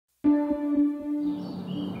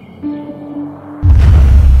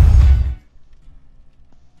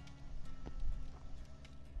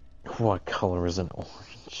color is an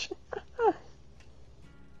orange?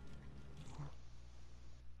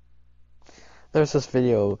 There's this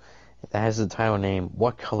video that has the title name,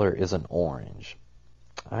 What Color is an Orange?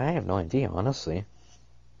 I have no idea, honestly.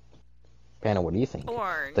 Panda, what do you think?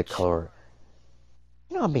 Orange. The color...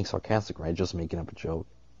 You know I'm being sarcastic, right? Just making up a joke.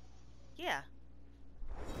 Yeah.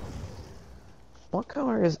 What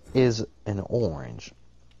color is an orange?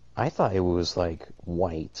 I thought it was like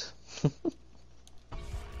white.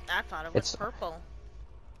 I thought it was purple.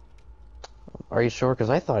 Are you sure? Because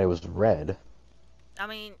I thought it was red. I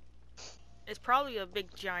mean, it's probably a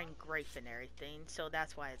big giant grape and everything, so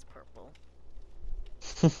that's why it's purple.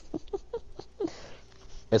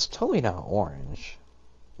 It's totally not orange.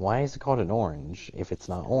 Why is it called an orange if it's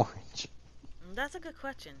not orange? That's a good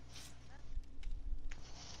question.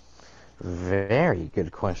 Very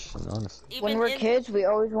good question, honestly. When we're kids, we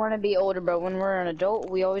always want to be older, but when we're an adult,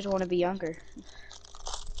 we always want to be younger.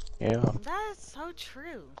 Yeah. That's so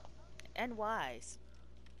true. And wise.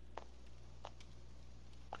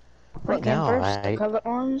 Right now, the color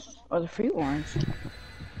orange or the fruit orange?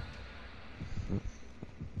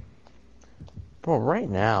 Well, right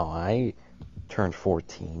now, I turned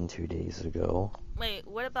 14 2 days ago. Wait,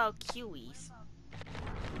 what about kiwis?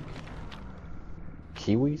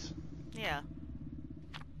 Kiwis? Yeah.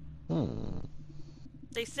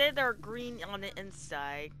 They say they're green on the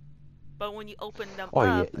inside, but when you open them up,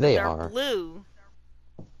 yeah, they're are blue.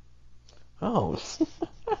 Oh.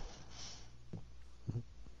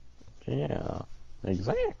 Yeah,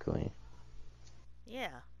 exactly.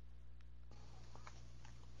 Yeah.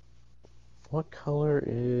 What color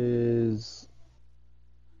is...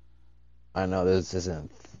 I know this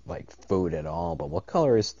isn't like food at all, but what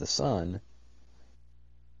color is the sun?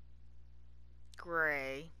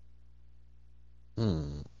 Gray.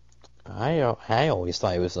 I always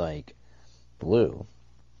thought it was like blue.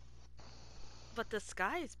 But the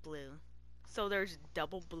sky is blue, so there's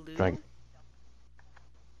double blue.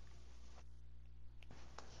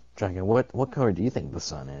 Dragon, what color do you think the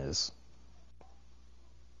sun is?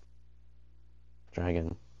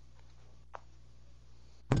 Dragon.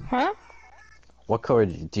 Huh? What color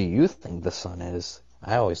do you think the sun is?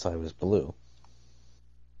 I always thought it was blue.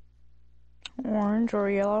 Orange or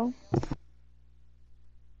yellow?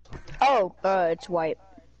 Oh, it's white.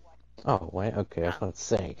 Oh, white? Okay, I was about to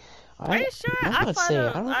say. Are you sure? I thought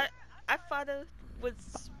it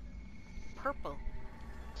was purple.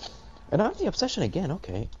 And I'm the obsession again,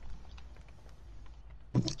 okay.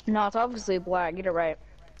 No, it's obviously black, get it right.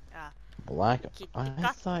 Black?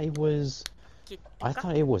 I thought it was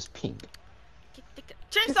pink.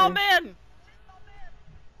 Chainsaw Man!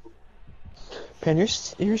 Pan, your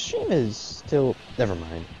stream is still... Never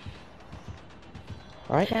mind.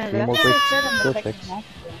 Alright, Yeah, 3 more great skill checks.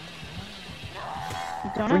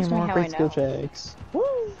 Don't 3 ask me more how great I skill know. checks.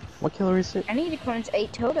 Woo! What killer is it? I need to cleanse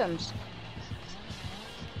 8 totems.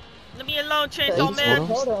 Leave me alone, Chainsaw Man!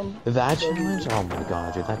 That challenge? Oh my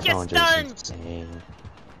god, dude, that challenge is insane.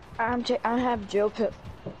 I have Jill's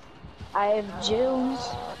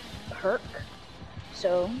perk,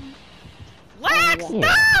 so... Lex,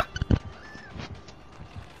 yeah. stop!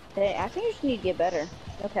 Hey, I think you just need to get better.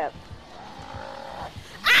 Okay.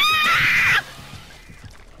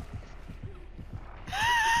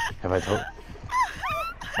 Have I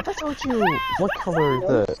told you what color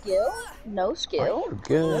No skill. No skill. Are you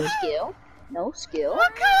good? No skill. No skill.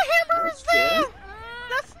 What kind of hammer is that?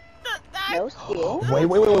 No skill. Wait.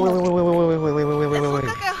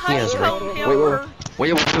 He has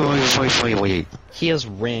wait. He has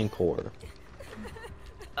Rancor.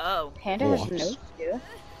 Oh. Panda has no skill.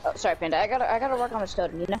 Oh, sorry, Panda. I gotta work on this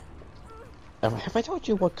totem, you know? Have I told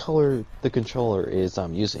you what color the controller is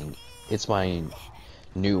I'm using? It's my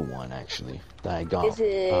new one, actually, that I got. Is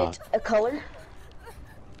it a color?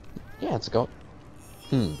 Yeah, it's gold.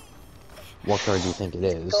 What color do you think it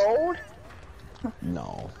is? Gold?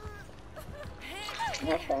 No.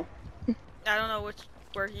 Okay. I don't know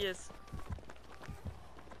where he is.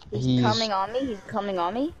 He's coming on me. He's coming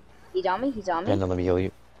on me. He's on me. Panda, let me heal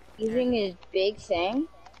you. Using his big thing.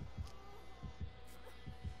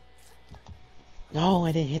 No,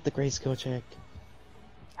 I didn't hit the great skill check.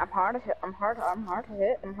 I'm hard to hit. I'm hard to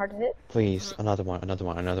hit. Please, another one.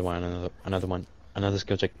 Another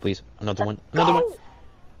skill check, please. Another one. I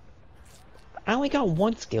only got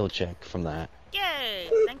 1 skill check from that. Yay!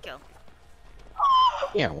 Thank you.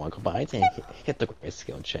 Yeah, welcome, but I didn't hit the great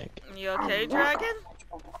skill check. You okay, Dragon?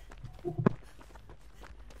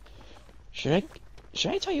 Should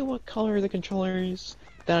I tell you what color the controller is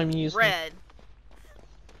that I'm using? Red.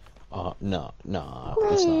 No, it's not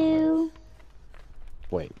red.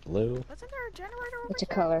 Wait, blue? Wasn't there a generator over It's a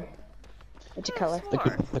here? color. It's a Yeah, color.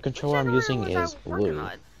 smart. The controller I'm Which using area was is I working blue.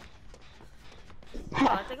 on? Oh,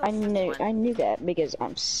 I think it was this one. I knew that because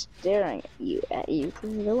I'm staring at you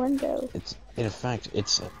through the window. It's in fact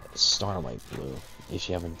it's a starlight blue. If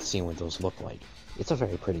you haven't seen what those look like, it's a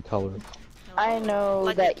very pretty color. I know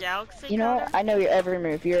Like that. a galaxy You know color? what? I know your every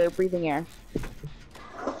move. You're breathing air.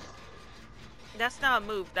 That's not a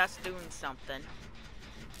move, that's doing something.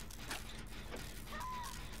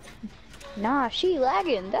 Nah, she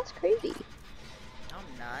lagging. That's crazy.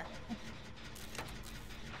 I'm not.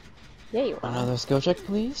 Yeah, you are. Another skill check,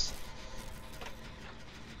 please.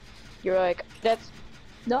 You're like, that's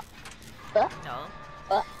no. No.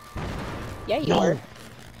 Yeah, you No. are.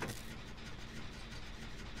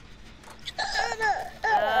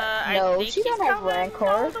 I No, think she he's don't have coming Rancor.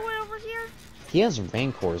 all the way over here. He has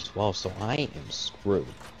Rancor as well, so I am screwed.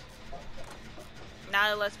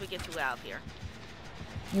 Not unless we get you out of here.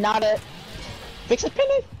 Not a. Fix it,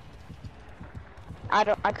 Penny.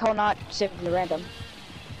 I call not saving the random.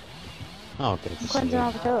 Oh, good to I'm see cleansing you.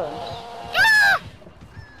 all the toes.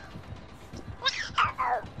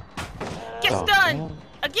 Get Oh, stunned! well.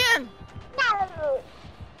 Again!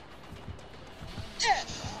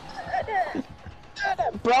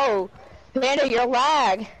 Bro, Panda, you're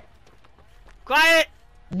lag. Quiet!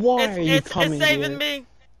 Why are you It's coming saving here? me!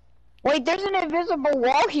 Wait, there's an invisible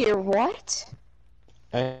wall here. What?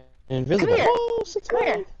 Invisible. Come here. Oh, Come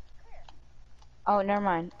here. Oh, never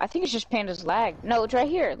mind. I think it's just Panda's lag. No, it's right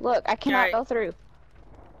here. Look, I cannot Alright. go through.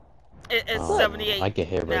 It's Oh, 78 I get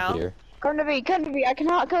hit right now. here. Come to me, come to me. I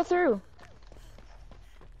cannot go through.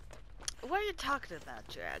 What are you talking about,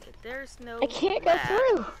 Dragon? There's no I can't go lag.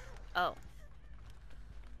 through. Oh.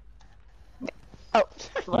 Oh,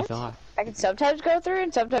 You what? thought? I can sometimes go through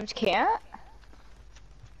and sometimes can't.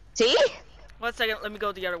 See? 1 second, let me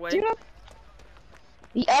go the other way. Dude,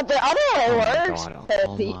 the other way works. God. but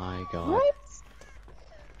Oh the- my god. What?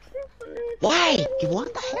 Why?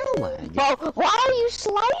 What the hell, man? Bro, why are you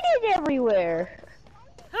sliding everywhere?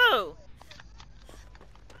 Who?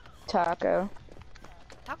 Taco.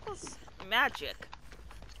 Taco's magic.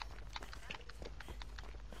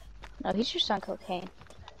 No, he's just on cocaine.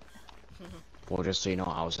 Well, just so you know,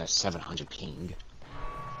 I was at 700 ping.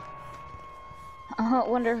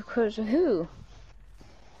 Wonder who?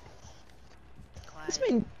 It's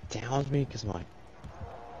been down with me because my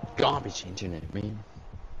garbage internet, man.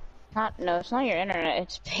 No, it's not your internet.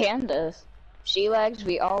 It's Panda's. She lags,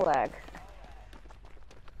 we all lag.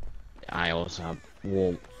 I also have,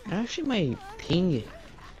 well, actually my ping,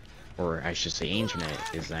 or I should say internet,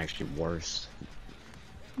 is actually worse.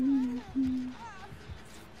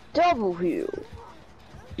 W.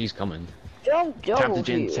 He's coming. Don't Tap the W.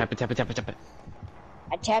 gin, tap it, tap it, tap it, tap it.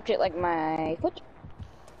 I tapped it like my foot.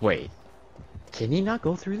 Wait, can you not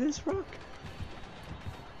go through this, Rock?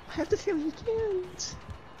 I have the feeling you can't.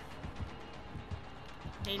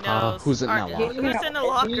 He knows. Who's in that locker? Who's in the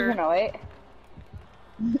locker? Wait.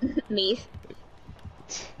 Me.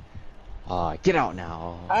 Get out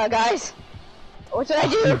now. Guys. What should I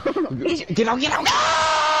do? Get out, get out!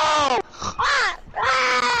 No!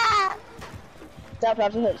 Stop, the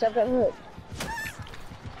hook, stop the hook.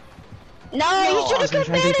 No, No, you I should was have gonna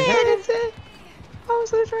try to take the committed! hit. I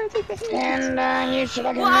was gonna try to take the hit. And you should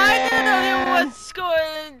have Well, I committed! didn't know what's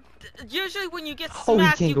going. Usually when you get Oh, he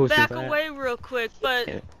smacked, can't you go through back that. away real quick, but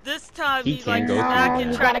Yeah. this time He he's like can't go through smack that.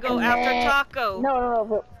 and You try to gotta go after commit. Taco.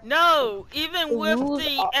 No, No, even The with rules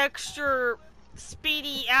the are- extra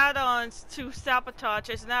speedy add-ons to sabotage,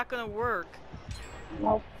 it's not gonna work.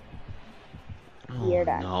 Nope. Oh, You're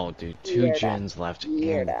done. no, dude. You're 2 done. gens left.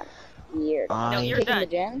 You're and done. You're done. No, I you're Taking done. the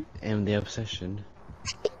gen? am the obsession.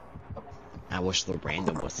 I wish the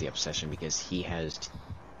random was the obsession because he has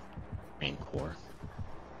Rancor.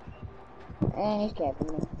 And he's camping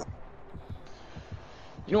me.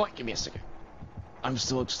 You know what? Give me a second. I'm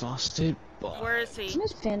still exhausted, but Where is he?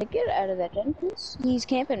 Miss Panda, get out of that gen, please. He's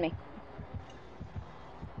camping me.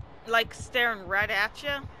 Like staring right at you?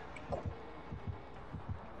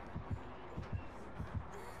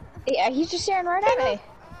 Yeah, he's just staring right at me.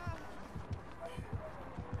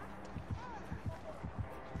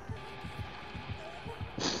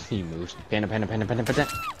 he moves. Panda, panda, panda, panda, panda,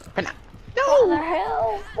 panda. What the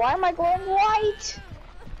hell? Why am I going white?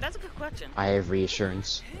 That's a good question. I have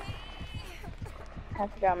reassurance. I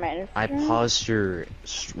forgot my I paused your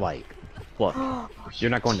like. Look, you're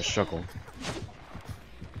not going to struggle.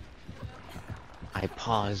 I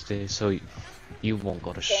paused it so you won't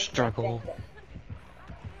go to struggle.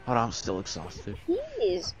 But I'm still exhausted. He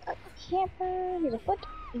is a camper. He's a foot.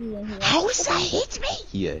 How is that hit me?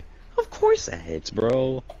 Yeah, of course that hits,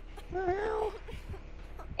 bro.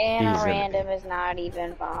 And He's a gonna be. random is not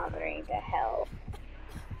even bothering to help.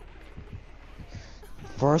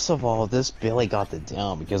 First of all, this Billy got the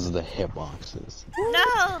down because of the hitboxes.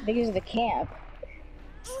 No! Because of the camp.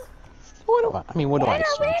 What do I mean, what do I And a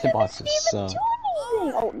expect? random Hitboxes isn't even suck.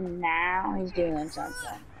 doing anything. Oh, now he's doing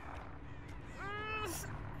something.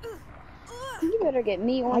 You better get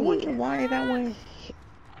me I on wonder you. why that went.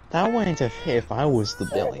 That went to hit if I was the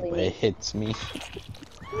Billy, but it hits me.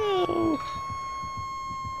 No.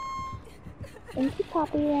 Thank you,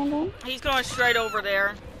 Poppy Random. He's going straight over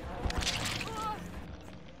there.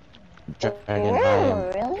 Dragon,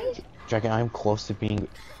 Oh, really? Dragon, I'm close to being.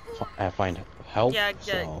 Find help. Yeah,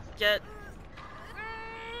 So. get.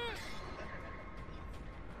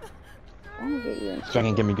 I'm gonna get you in.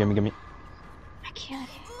 Dragon, gimme. I can't.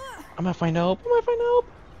 I'm gonna find help.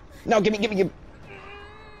 No, gimme.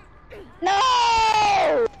 No!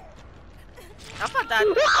 I thought that.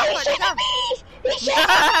 No, he shot me!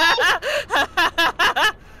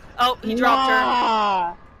 Oh, he dropped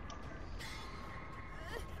her.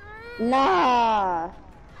 Nah.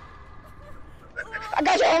 I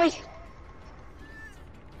got you, homie.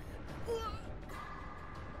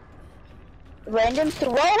 Random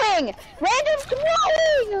throwing!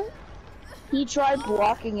 He tried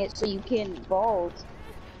blocking it so you can't vault.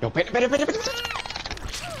 Yo, better.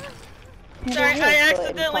 Sorry, I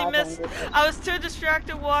accidentally missed. I was too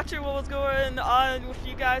distracted watching what was going on with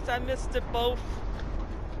you guys. I missed it both.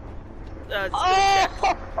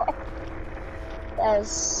 Oh! That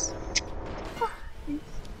was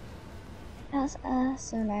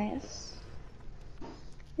so nice.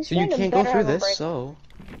 So you can't go through this, so...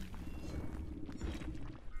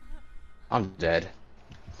 I'm dead.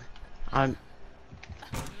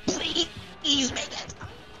 Please make it!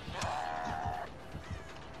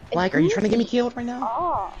 Like, are you trying to get me killed right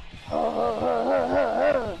now?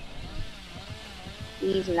 Oh.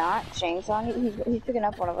 He's not chainsawing. He's picking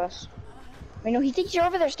up one of us. Wait, no, he thinks you're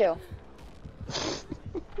over there still.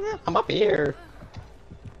 I'm up here.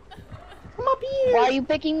 Why are you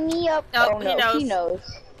picking me up? Oh, no, he knows.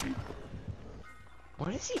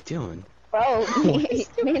 What is he doing? Bro, he's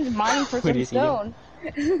mining for some stone.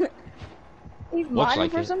 He's mining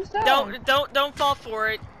for some stone. Don't fall for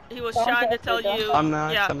it. He was trying to tell you. I'm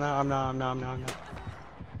not.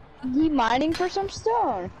 He's mining for some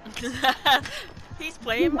stone. He's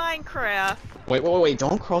playing Minecraft. Wait,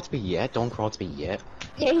 don't crawl to me yet.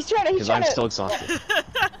 Yeah, he's trying to. Because I'm still exhausted.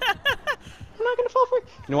 I'm not gonna fall for it.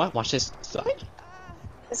 You know what? Watch this.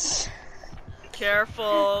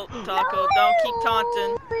 Careful, Taco. Don't keep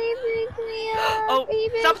taunting. Oh,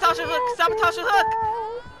 sabotage the hook!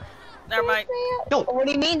 Never mind. No. What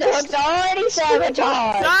do you mean? The hook's already sabotaged.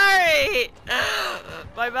 Sorry!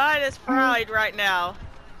 My mind is fried right now.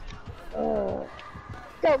 Go.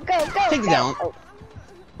 Take it down.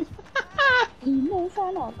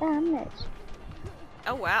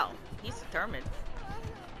 Oh wow, he's determined.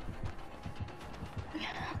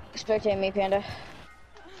 Spectate me, Panda.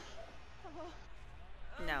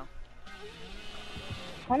 No.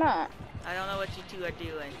 Why not? I don't know what you two are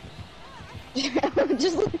doing.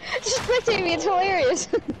 just spectate me, it's hilarious.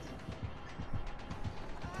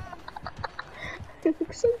 It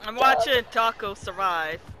looks so I'm dumb. watching Taco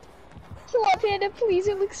survive. Come on, Panda, please,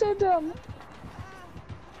 it looks so dumb.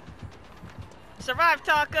 Survive,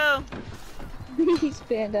 Taco! Please,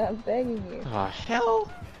 Panda, I'm begging you. Oh,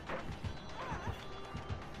 hell.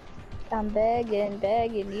 I'm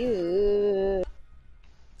begging you.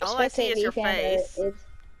 All I see is your face.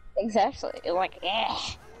 Exactly. You're like,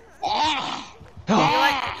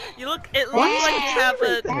 You look. It looks like you have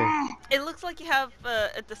a. It looks like you have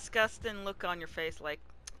a disgusting look on your face, like.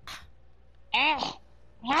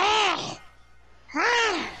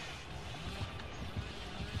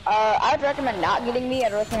 I'd recommend not getting me.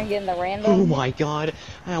 I'd recommend getting the random. Oh my god,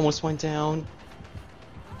 I almost went down.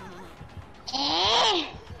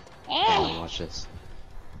 Watch this.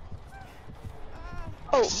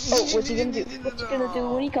 Oh, what's he gonna do? What's he gonna do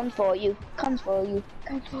when he comes for you?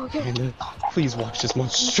 Panda, please watch this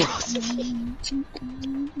monstrosity.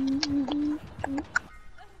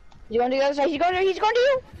 He's going to the other side. He's going to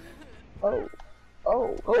you.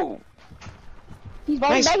 Oh. He's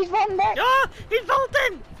vaulting back. Oh, he's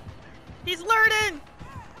vaulting. He's learning.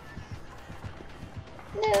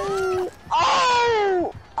 No.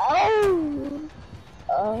 Oh.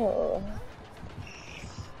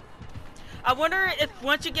 I wonder if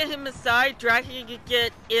once you get him inside, Dragon could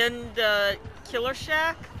get in the killer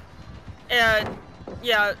shack, and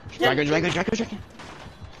yeah. Dragon.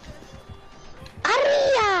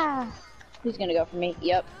 Aria! He's gonna go for me.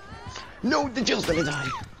 Yep. No, the Jill's gonna die.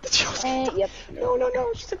 Yep. No,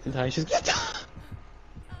 she's gonna die.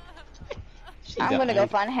 I'm gonna go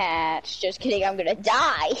died. find hats. Just kidding, I'm gonna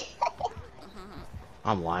die.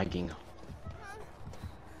 I'm lagging.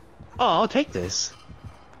 Oh, I'll take this.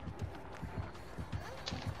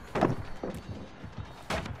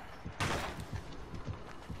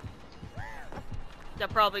 That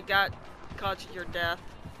probably caused your death.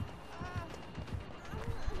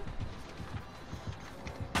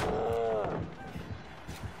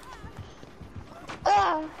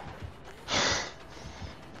 Ah.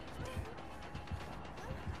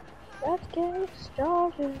 Let's get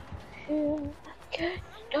started. Let's get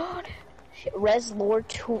started. Res Lord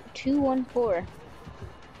 214.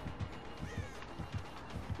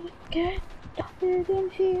 Let's get started in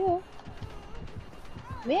here.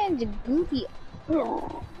 Man, the goofy.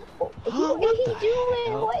 What is he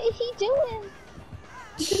doing? hell? What is he doing?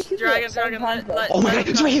 He's gonna kill me Dragon, like 7 dragon, times, though. Oh my god,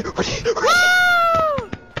 he's right here! Right here! Woo!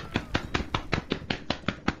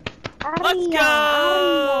 Let's Aria,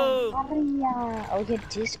 go! Aria. Oh, get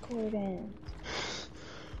Discord in.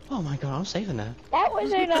 Oh my god, I'm saving that. That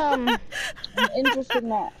was an interesting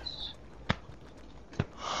match.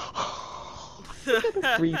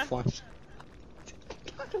 Free flush.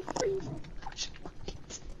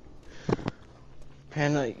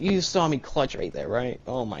 Panda, you saw me clutch right there, right?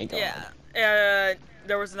 Oh my god. Yeah,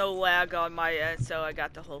 there was no lag on my end, so I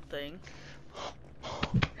got the whole thing.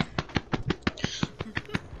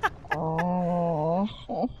 Oh.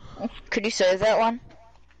 Could you save that one?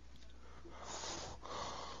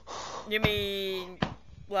 You mean,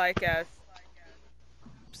 like,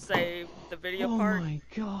 save the video part? Oh my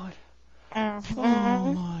god. Mm-hmm.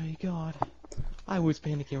 Oh my god. I was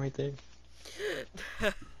panicking right there.